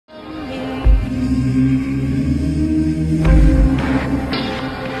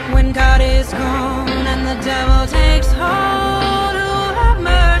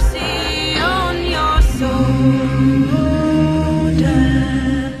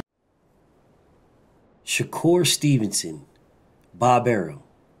Shakur Stevenson, Bob Arrow,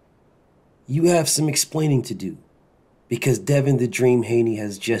 you have some explaining to do because Devin the Dream Haney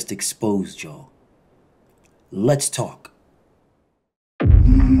has just exposed y'all. Let's talk.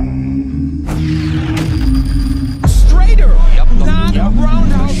 Straighter, not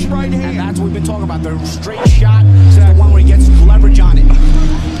roundhouse right hand. And that's what we've been talking about, the straight shot, the one where he gets leverage on it.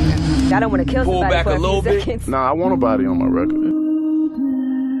 I don't want to kill somebody back for a little bit. seconds. Nah, I want a body on my record.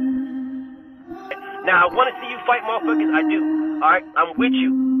 Now, I want to see you fight motherfuckers. I do. All right? I'm with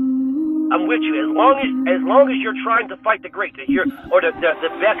you. I'm with you. As long as you're trying to fight the great, the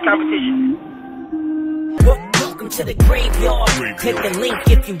best competition. Welcome to the graveyard. Click the link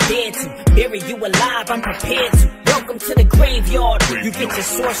if you dare to. Bury you alive, I'm prepared to. Welcome to the graveyard. You get your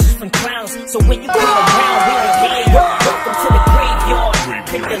sources from clowns, so when you come around, we don't hear you. Welcome to the graveyard.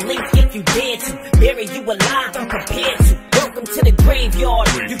 Click the link if you dare to. Bury you alive, I'm prepared to. Welcome to the graveyard.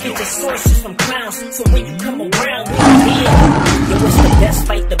 You get your sources from clowns, so when you come around, we don't hear you. Yo, it's the best,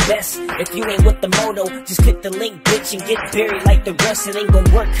 fight the best. If you ain't with the moto, just click the link, bitch, and get buried like the rest. It ain't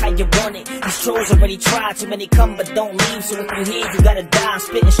gonna work how you want it. These trolls already tried, too many come but don't leave. So if you hear, you gotta die. I'm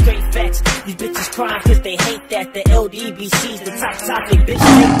spitting straight facts. These bitches crying cause they hate that. The LDBC's the top topic, bitch,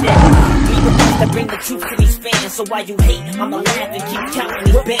 hate that. We the ones that bring the truth to these fans. So why you hate, I'ma laugh and keep counting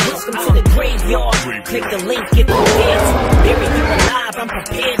these bands. Welcome to the graveyard. Click the link, get prepared to. Bury you alive, I'm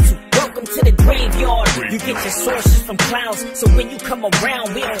prepared to. Welcome to the graveyard. You get your sources from clowns, so when you come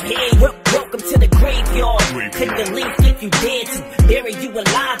around, we don't hear you. Welcome to the graveyard. Click the link if you dare to. Bury you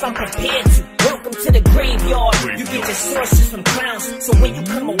alive, I'm prepared to. Welcome to the graveyard. You get your sources from clowns, so when you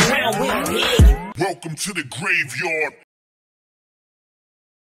come around, we don't hear you. Welcome to the graveyard.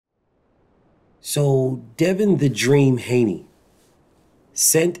 So Devin the Dream Haney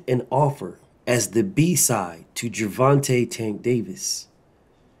sent an offer as the B-side to Gervonta Tank Davis.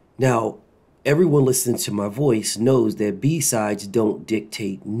 Now, everyone listening to my voice knows that B-sides don't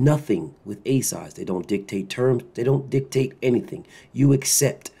dictate nothing with A-sides. They don't dictate terms. They don't dictate anything. You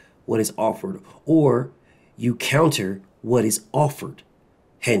accept what is offered or you counter what is offered.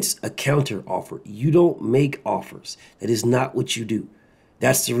 Hence, a counter offer. You don't make offers. That is not what you do.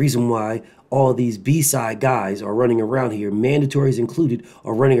 That's the reason why all these B-side guys are running around here, mandatories included,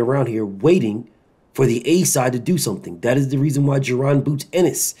 are running around here waiting for the A-side to do something. That is the reason why Jerron Boots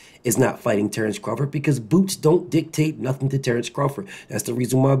Ennis is not fighting Terrence Crawford, because Boots don't dictate nothing to Terrence Crawford. That's the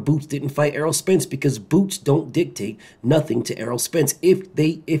reason why Boots didn't fight Errol Spence, because Boots don't dictate nothing to Errol Spence.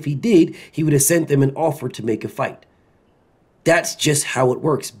 If he did, he would have sent them an offer to make a fight. That's just how it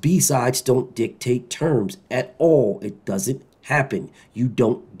works. B-sides don't dictate terms at all. It doesn't happen. You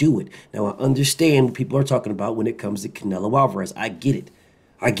don't do it. Now, I understand what people are talking about when it comes to Canelo Alvarez. I get it.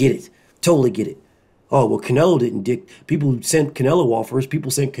 I get it. Totally get it. Oh, well, Canelo didn't people sent Canelo offers.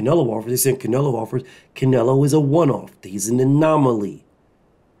 People sent Canelo offers. They sent Canelo offers. Canelo is a one-off. He's an anomaly.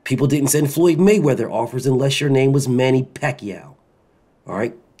 People didn't send Floyd Mayweather offers unless your name was Manny Pacquiao. All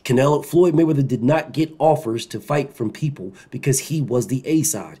right? Floyd Mayweather did not get offers to fight from people because he was the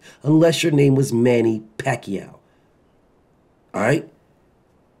A-side, unless your name was Manny Pacquiao. All right?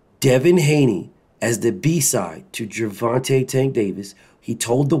 Devin Haney as the B-side to Gervonta Tank Davis. He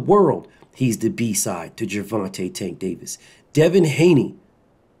told the world he's the B-side to Gervonta Tank Davis. Devin Haney,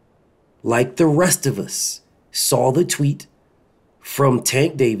 like the rest of us, saw the tweet from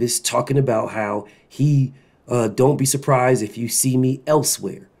Tank Davis talking about how he, don't be surprised if you see me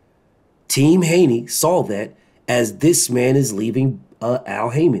elsewhere. Team Haney saw that as this man is leaving Al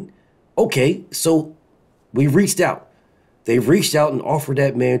Haymon. Okay, so we reached out. They reached out and offered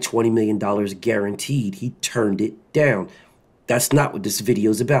that man $20 million guaranteed. He turned it down. That's not what this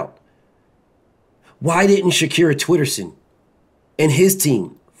video is about. Why didn't Shakur Twitterson and his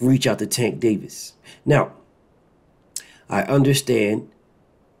team reach out to Tank Davis? Now, I understand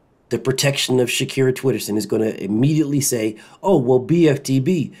the protection of Shakur Twitterson is going to immediately say, oh, well,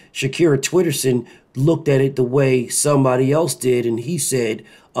 BFTB, Shakur Twitterson looked at it the way somebody else did, and he said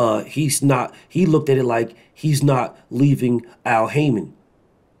he looked at it like he's not leaving Al Haymon.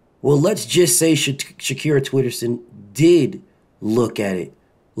 Well, let's just say Shakur Twitterson did look at it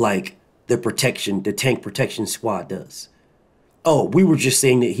like the Tank Protection Squad does. Oh, we were just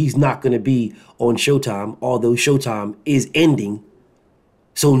saying that he's not going to be on Showtime, although Showtime is ending.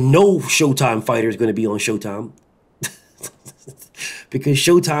 So no Showtime fighter is going to be on Showtime. Because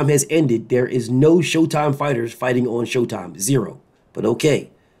Showtime has ended. There is no Showtime fighters fighting on Showtime. Zero. But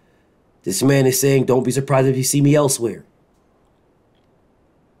okay. This man is saying, don't be surprised if you see me elsewhere.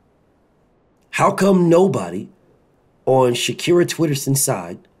 How come nobody on Shakur Twitterson's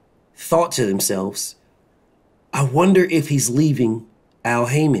side thought to themselves, I wonder if he's leaving Al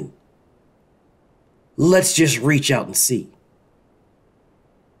Haymon? Let's just reach out and see.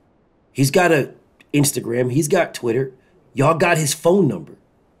 He's got a Instagram. He's got Twitter. Y'all got his phone number.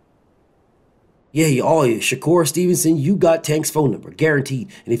 Yeah, Shakur Stevenson, you got Tank's phone number, guaranteed.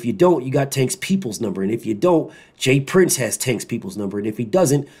 And if you don't, you got Tank's people's number. And if you don't, Jay Prince has Tank's people's number. And if he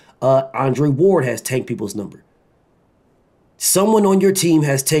doesn't, Andre Ward has Tank people's number. Someone on your team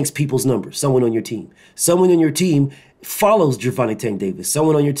has Tank's people's number. Someone on your team. Someone on your team follows Gervonta Tank Davis.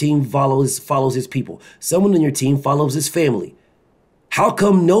 Someone on your team follows his people. Someone on your team follows his family. How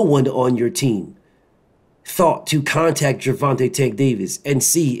come no one on your team thought to contact Gervonta Tank Davis and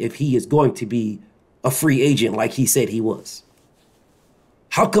see if he is going to be a free agent like he said he was?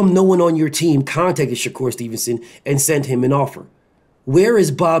 How come no one on your team contacted Shakur Stevenson and sent him an offer? Where is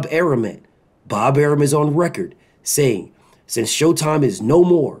Bob Arum at? Bob Arum is on record saying, since Showtime is no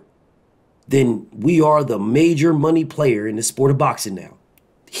more, then we are the major money player in the sport of boxing now.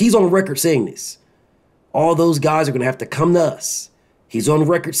 He's on record saying this. All those guys are going to have to come to us. He's on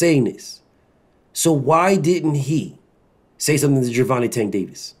record saying this. So why didn't he say something to Gervonta Tank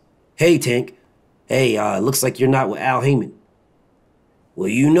Davis? Hey, Tank. Hey, looks like you're not with Al Heyman. Well,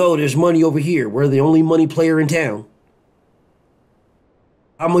 you know there's money over here. We're the only money player in town.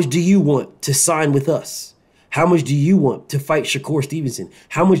 How much do you want to sign with us? How much do you want to fight Shakur Stevenson?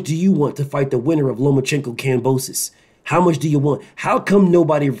 How much do you want to fight the winner of Lomachenko-Kambosos? How much do you want? How come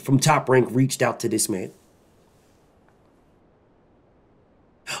nobody from Top Rank reached out to this man?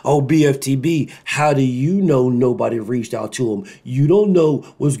 Oh, BFTB, how do you know nobody reached out to him? You don't know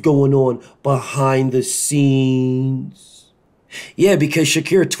what's going on behind the scenes. Yeah, because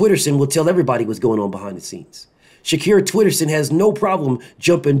Shakur Twitterson will tell everybody what's going on behind the scenes. Shakur Twitterson has no problem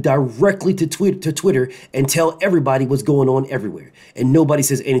jumping directly to Twitter and tell everybody what's going on everywhere. And nobody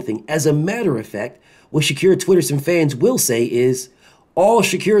says anything. As a matter of fact, what Shakur Twitterson fans will say is, all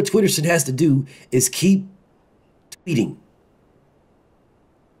Shakur Twitterson has to do is keep tweeting.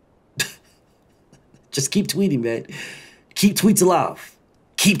 Just keep tweeting, man. Keep tweets alive.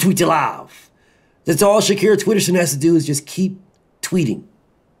 Keep tweets alive. That's all Shakur Twitterson has to do is just keep tweeting.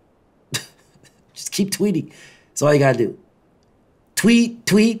 Just keep tweeting. That's all you got to do. Tweet,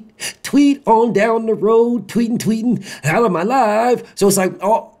 tweet, tweet on down the road, tweeting, out of my life. So it's like,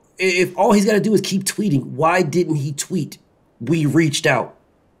 if all he's got to do is keep tweeting, why didn't he tweet? We reached out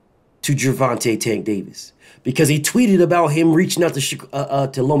to Gervonta Tank Davis because he tweeted about him reaching out to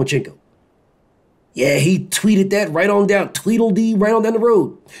Lomachenko. Yeah, he tweeted that right on down, Tweedledee right on down the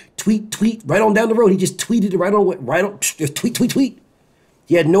road. Tweet, right on down the road. He just tweeted it right on, just tweet.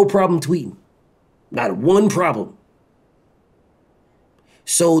 He had no problem tweeting. Not one problem.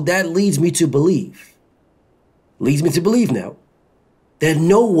 So that leads me to believe now, that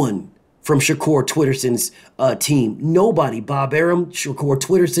no one from Shakur Twitterson's team, nobody, Bob Arum, Shakur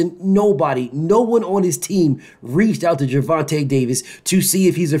Twitterson, nobody, no one on his team reached out to Gervonta Davis to see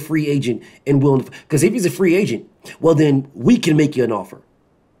if he's a free agent and willing to, because if he's a free agent, well then we can make you an offer.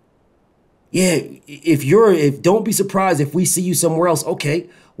 Yeah, don't be surprised if we see you somewhere else. Okay,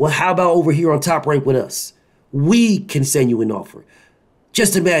 well how about over here on Top Rank with us? We can send you an offer.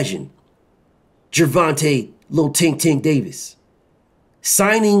 Just imagine Gervonta Lil Tink Davis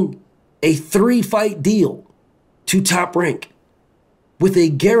signing a 3-fight deal to Top Rank with a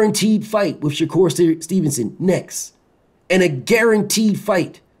guaranteed fight with Shakur Stevenson next, and a guaranteed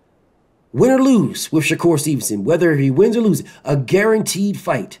fight, win or lose, with Shakur Stevenson, whether he wins or loses, a guaranteed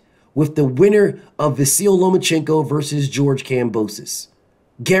fight with the winner of Vasyl Lomachenko versus George Kambosos.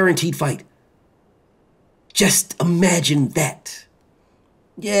 Guaranteed fight. Just imagine that.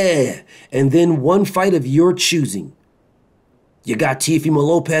 Yeah, and then one fight of your choosing. You got Teofimo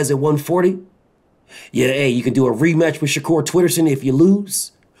Lopez at 140. Yeah, hey, you can do a rematch with Shakur Twitterson if you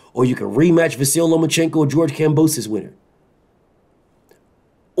lose. Or you can rematch Vasyl Lomachenko or George Kambosos winner.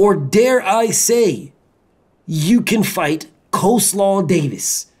 Or dare I say, you can fight Coleslaw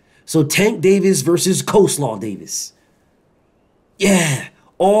Davis. So Tank Davis versus Coleslaw Davis. Yeah,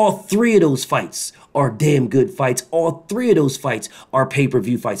 all three of those fights are damn good fights. All three of those fights are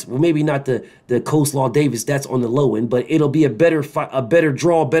pay-per-view fights. Well, maybe not the Coleslaw Davis, that's on the low end, but it'll be a better fight, a better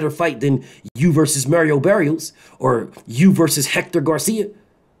draw, better fight than you versus Mario Barrios or you versus Hector Garcia.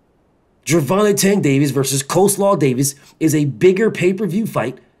 Gervonta Tank Davis versus Coleslaw Davis is a bigger pay-per-view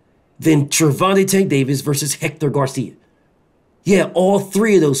fight than Gervonta Tank Davis versus Hector Garcia. Yeah, all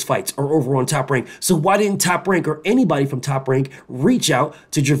three of those fights are over on Top Rank. So why didn't Top Rank or anybody from Top Rank reach out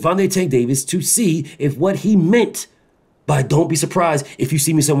to Gervonta Tank Davis to see if what he meant by don't be surprised if you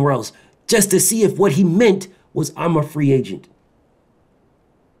see me somewhere else, just to see if what he meant was I'm a free agent.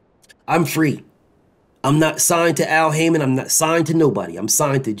 I'm free. I'm not signed to Al Heyman. I'm not signed to nobody. I'm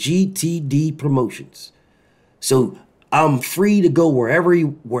signed to GTD Promotions. So I'm free to go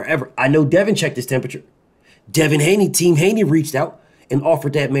wherever. I know Devin checked his temperature. Devin Haney, Team Haney reached out and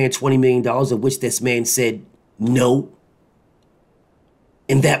offered that man $20 million, of which this man said no.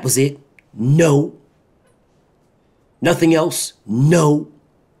 And that was it. No. Nothing else. No.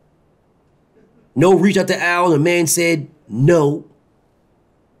 No reach out to Al. The man said no.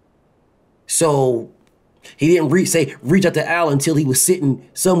 So he didn't reach out to Al until he was sitting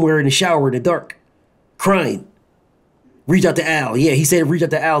somewhere in the shower in the dark, crying. Reach out to Al. Yeah, he said reach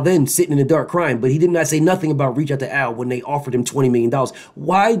out to Al then, sitting in the dark crying. But he did not say nothing about reach out to Al when they offered him $20 million.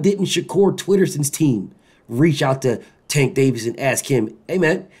 Why didn't Shakur Twitterson's team reach out to Tank Davis and ask him, hey,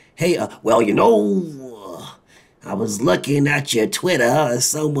 man, hey, well, you know, I was looking at your Twitter.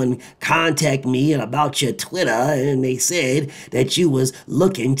 Someone contacted me about your Twitter, and they said that you was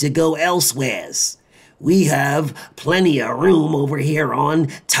looking to go elsewheres. We have plenty of room over here on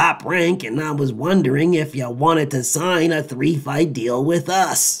Top Rank, and I was wondering if you wanted to sign a 3-fight deal with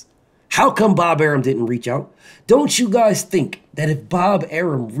us. How come Bob Arum didn't reach out? Don't you guys think that if Bob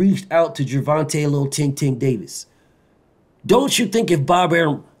Arum reached out to Gervonta Lil Tink Davis, don't you think if Bob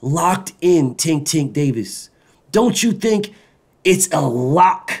Arum locked in Tink Davis, don't you think it's a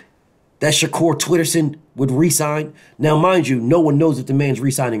lock that Shakur Twitterson would re-sign? Now, mind you, no one knows if the man's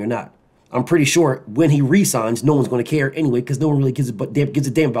re-signing or not. I'm pretty sure when he re-signs, no one's going to care anyway because no one really gives a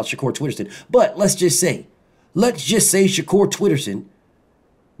damn about Shakur Twitterson. But let's just say Shakur Twitterson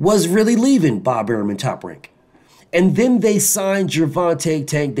was really leaving Bob Arum in Top Rank. And then they signed Gervonta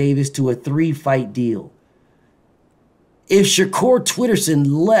Tank Davis to a 3-fight deal. If Shakur Twitterson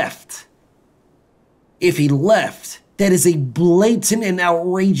left, that is a blatant and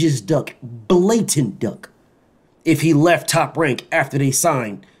outrageous duck. Blatant duck. If he left Top Rank after they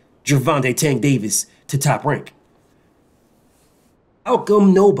signed Gervonta Tank Davis to Top Rank. How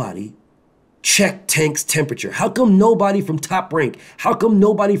come nobody checked Tank's temperature? How come nobody from Top Rank, how come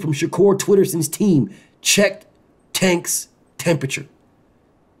nobody from Shakur Twitterson's team checked Tank's temperature?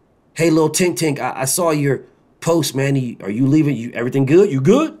 Hey, Lil Tink, I saw your post, man. Are you leaving? Everything good? You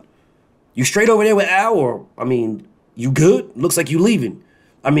good? You straight over there with Al? Or, I mean, you good? Looks like you leaving.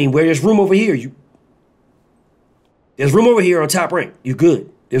 I mean, where there's room over here, there's room over here on Top Rank. You good?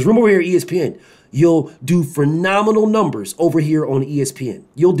 There's room over here at ESPN. You'll do phenomenal numbers over here on ESPN.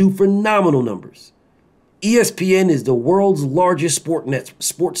 You'll do phenomenal numbers. ESPN is the world's largest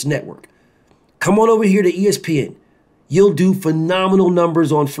sports network. Come on over here to ESPN. You'll do phenomenal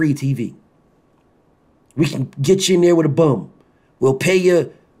numbers on free TV. We can get you in there with a bum. We'll pay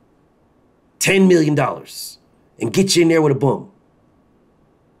you $10 million and get you in there with a bum.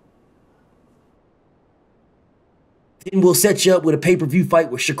 Then we'll set you up with a pay-per-view fight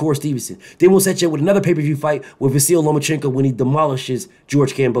with Shakur Stevenson. Then we'll set you up with another pay-per-view fight with Vasil Lomachenko when he demolishes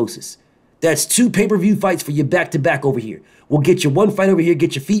George Kambosos. That's 2 pay-per-view fights for you back-to-back over here. We'll get you 1 fight over here,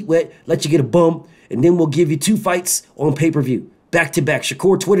 get your feet wet, let you get a bum, and then we'll give you 2 fights on pay-per-view. Back-to-back,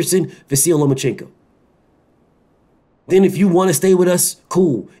 Shakur Twitterson, Vasil Lomachenko. Then if you want to stay with us,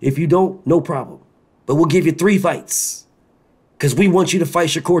 cool. If you don't, no problem. But we'll give you 3 fights. Because we want you to fight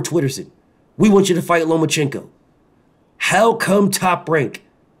Shakur Twitterson. We want you to fight Lomachenko. How come Top Rank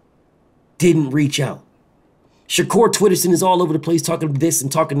didn't reach out? Shakur Twitterson is all over the place talking this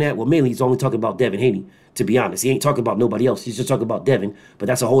and talking that. Well, mainly he's only talking about Devin Haney, to be honest. He ain't talking about nobody else. He's just talking about Devin, but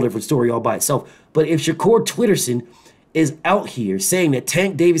that's a whole different story all by itself. But if Shakur Twitterson is out here saying that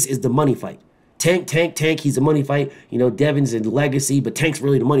Tank Davis is the money fight, Tank, he's a money fight. You know, Devin's in legacy, but Tank's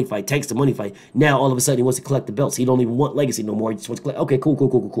really the money fight. Tank's the money fight. Now, all of a sudden, he wants to collect the belts. He don't even want legacy no more. He just wants to collect. Okay,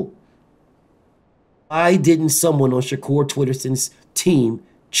 cool. Why didn't someone on Shakur Twitterson's team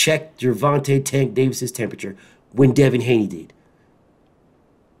check Gervonta Tank Davis's temperature when Devin Haney did?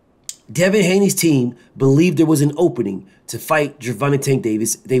 Devin Haney's team believed there was an opening to fight Gervonta Tank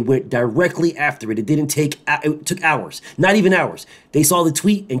Davis. They went directly after it. It took hours, not even hours. They saw the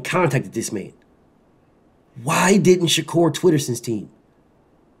tweet and contacted this man. Why didn't Shakur Twitterson's team?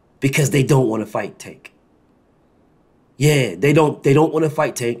 Because they don't want to fight Tank. Yeah, they don't want to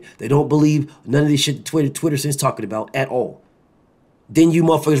fight Tank. They don't believe none of this shit Twitterson's talking about at all. Then you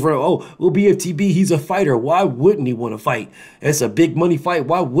motherfuckers run, oh, well, BFTB, he's a fighter. Why wouldn't he want to fight? It's a big money fight.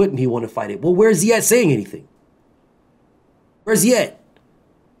 Why wouldn't he want to fight it? Well, where's he at saying anything? Where's he at?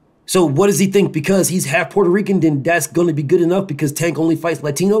 So what does he think? Because he's half Puerto Rican, then that's going to be good enough because Tank only fights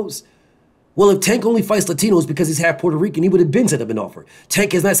Latinos? Well, if Tank only fights Latinos because he's half Puerto Rican, he would have been set up an offer.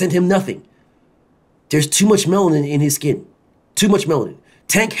 Tank has not sent him nothing. There's too much melanin in his skin. Too much melanin.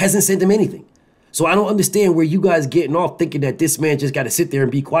 Tank hasn't sent him anything. So I don't understand where you guys getting off thinking that this man just got to sit there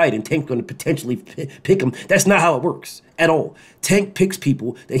and be quiet and Tank's going to potentially pick him. That's not how it works at all. Tank picks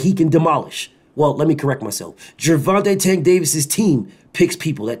people that he can demolish Well, let me correct myself. Gervonta Tank Davis's team picks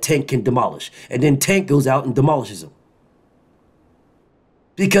people that Tank can demolish. And then Tank goes out and demolishes them.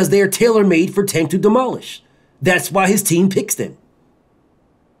 Because they are tailor-made for Tank to demolish. That's why his team picks them.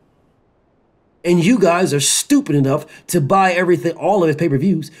 And you guys are stupid enough to buy everything, all of his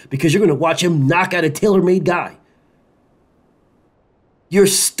pay-per-views, because you're going to watch him knock out a tailor-made guy. You're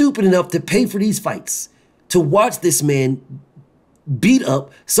stupid enough to pay for these fights, to watch this man beat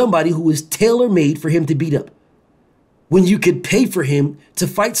up somebody who is tailor-made for him to beat up, when you could pay for him to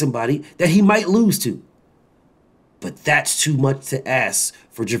fight somebody that he might lose to. But that's too much to ask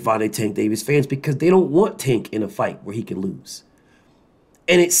for Gervonta Tank Davis fans, because they don't want Tank in a fight where he can lose.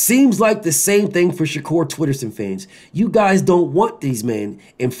 And it seems like the same thing for Shakur Twitterson fans. You guys don't want these men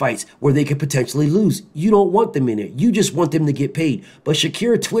in fights where they could potentially lose. You don't want them in there. You just want them to get paid. But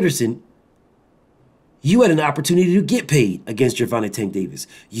Shakur Twitterson, you had an opportunity to get paid against Gervonta Tank Davis.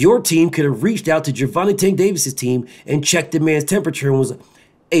 Your team could have reached out to Gervonta Tank Davis's team and checked the man's temperature and was like,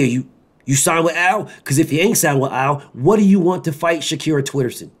 hey, you signed with Al? Because if you ain't signed with Al, what do you want to fight Shakur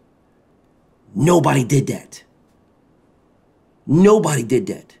Twitterson? Nobody did that. Nobody did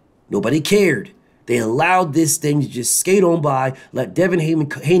that. Nobody cared. They allowed this thing to just skate on by, let Devin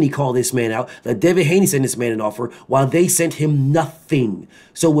Haney call this man out, let Devin Haney send this man an offer, while they sent him nothing.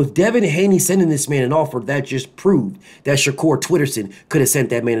 So with Devin Haney sending this man an offer, that just proved that Shakur Twitterson could have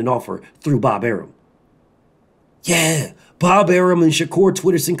sent that man an offer through Bob Arum. Yeah, Bob Arum and Shakur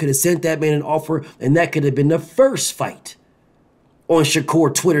Twitterson could have sent that man an offer, and that could have been the first fight on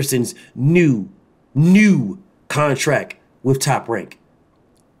Shakur Twitterson's new contract with Top Rank.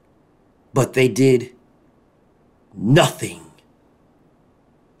 But they did nothing.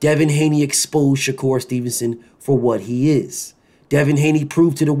 Devin Haney exposed Shakur Stevenson for what he is. Devin Haney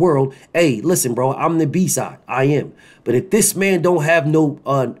proved to the world, hey, listen, bro, I'm the B-side. I am. But if this man don't have no,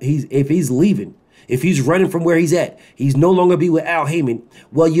 if he's leaving, if he's running from where he's at, he's no longer be with Al Heyman,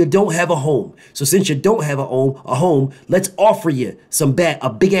 well, you don't have a home. So since you don't have a home, let's offer you a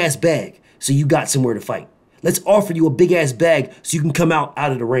big-ass bag so you got somewhere to fight. Let's offer you a big-ass bag so you can come out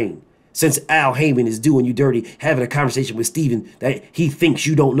of the rain. Since Al Heyman is doing you dirty, having a conversation with Steven that he thinks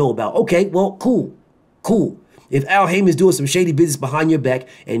you don't know about. Okay, well, cool. If Al Heyman is doing some shady business behind your back,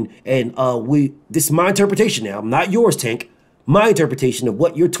 and this is my interpretation now, not yours, Tank. My interpretation of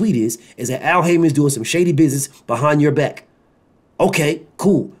what your tweet is that Al Heyman is doing some shady business behind your back. Okay,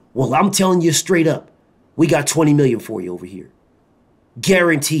 cool. Well, I'm telling you straight up, we got $20 million for you over here.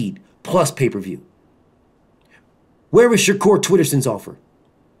 Guaranteed, plus pay-per-view. Where is Shakur Twitterson's offer?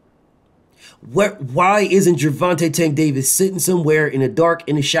 Why isn't Gervonta Tank Davis sitting somewhere in the dark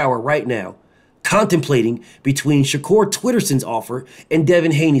in the shower right now, contemplating between Shakur Twitterson's offer and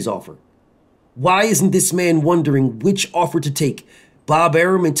Devin Haney's offer? Why isn't this man wondering which offer to take? Bob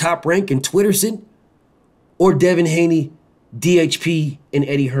Arum and Top Rank and Twitterson? Or Devin Haney, DHP, and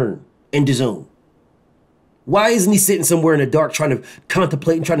Eddie Hearn and DAZN? Why isn't he sitting somewhere in the dark trying to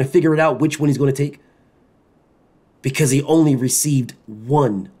contemplate and trying to figure it out which one he's going to take? Because he only received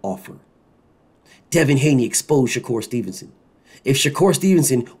one offer. Devin Haney exposed Shakur Stevenson. If Shakur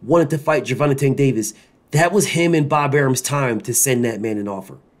Stevenson wanted to fight Gervonta Tank Davis, that was him and Bob Arum's time to send that man an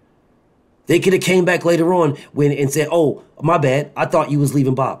offer. They could have came back later on and said, oh, my bad, I thought you was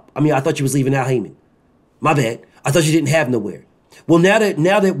leaving I thought you was leaving Al Heyman. My bad, I thought you didn't have nowhere. Well, now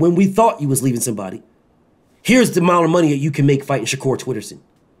that when we thought you was leaving somebody, here's the amount of money that you can make fighting Shakur Twitterson.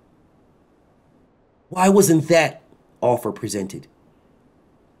 Why wasn't that offer presented?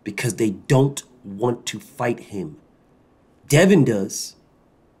 Because they don't want to fight him. Devin does.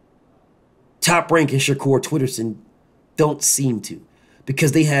 Top Rank and Shakur Twitterson don't seem to,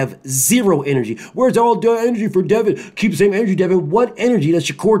 because they have zero energy. Where's all the energy for Devin? Keep the same energy, Devin. What energy does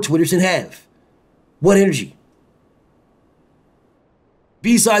Shakur Twitterson have? What energy?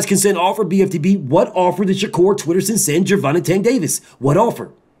 B-Sides can send offer, BFTB. What offer did Shakur Twitterson send Gervonta Tank Davis? What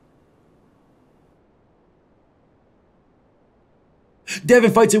offer?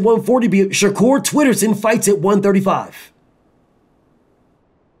 Devin fights at 140. Shakur Twitterson fights at 135.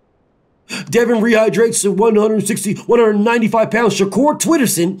 Devin rehydrates to 160, 195 pounds. Shakur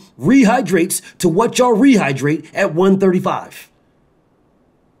Twitterson rehydrates to what y'all rehydrate at 135.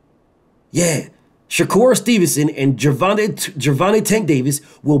 Yeah, Shakur Stevenson and Gervonta Tank Davis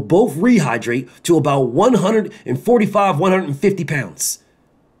will both rehydrate to about 145, 150 pounds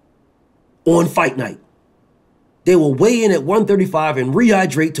on fight night. They will weigh in at 135 and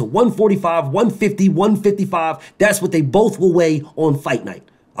rehydrate to 145, 150, 155. That's what they both will weigh on fight night.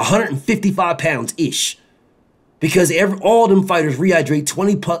 155 pounds-ish. Because all them fighters rehydrate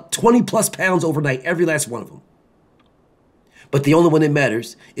 20 plus pounds overnight, every last one of them. But the only one that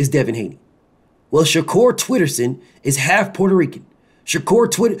matters is Devin Haney. Well, Shakur Twitterson is half Puerto Rican.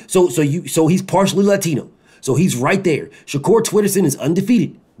 So he's partially Latino. So he's right there. Shakur Twitterson is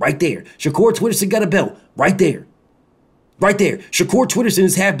undefeated. Right there. Shakur Twitterson got a belt. Right there. Right there. Shakur Twitterson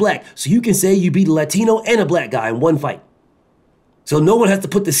is half black. So you can say you beat a Latino and a black guy in one fight. So no one has to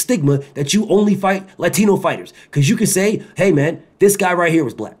put the stigma that you only fight Latino fighters. Because you can say, hey, man, this guy right here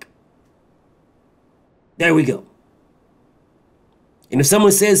was black. There we go. And if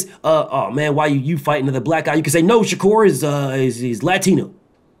someone says, oh, man, why you fighting another black guy? You can say, no, Shakur is Latino.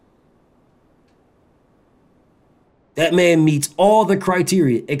 That man meets all the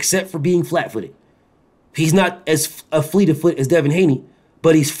criteria except for being flat-footed. He's not as fleet of foot as Devin Haney,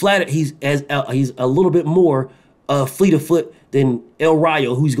 but he's a little bit more fleet of foot than El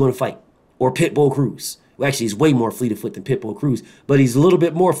Rayo, who's going to fight, or Pitbull Cruz. Well, actually, he's way more fleet of foot than Pitbull Cruz, but he's a little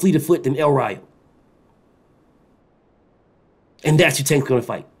bit more fleet of foot than El Rayo. And that's who Tank's going to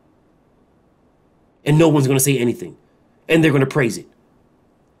fight. And no one's going to say anything. And they're going to praise it.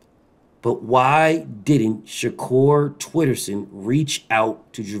 But why didn't Shakur Twitterson reach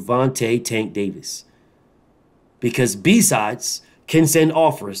out to Gervonta Tank Davis? Because B-sides can send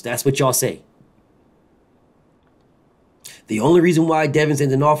offers. That's what y'all say. The only reason why Devin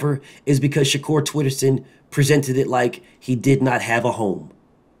sent an offer is because Shakur Twitterson presented it like he did not have a home.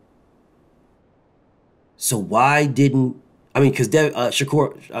 So why didn't... I mean, because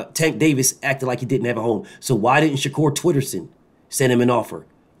Tank Davis acted like he didn't have a home. So why didn't Shakur Twitterson send him an offer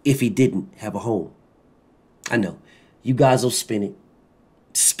if he didn't have a home? I know. You guys will spin it.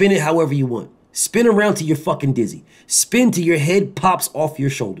 Spin it however you want. Spin around till you're fucking dizzy. Spin till your head pops off your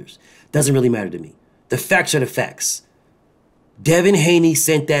shoulders. Doesn't really matter to me. The facts are the facts. Devin Haney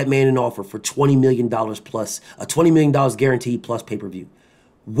sent that man an offer for $20 million plus, a $20 million guaranteed plus pay-per-view.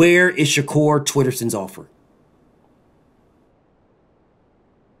 Where is Shakur Twitterson's offer?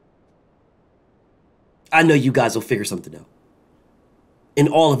 I know you guys will figure something out. And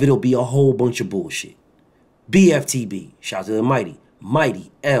all of it will be a whole bunch of bullshit. BFTB. Shout out to the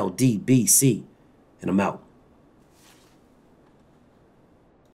mighty LDBC. And I'm out.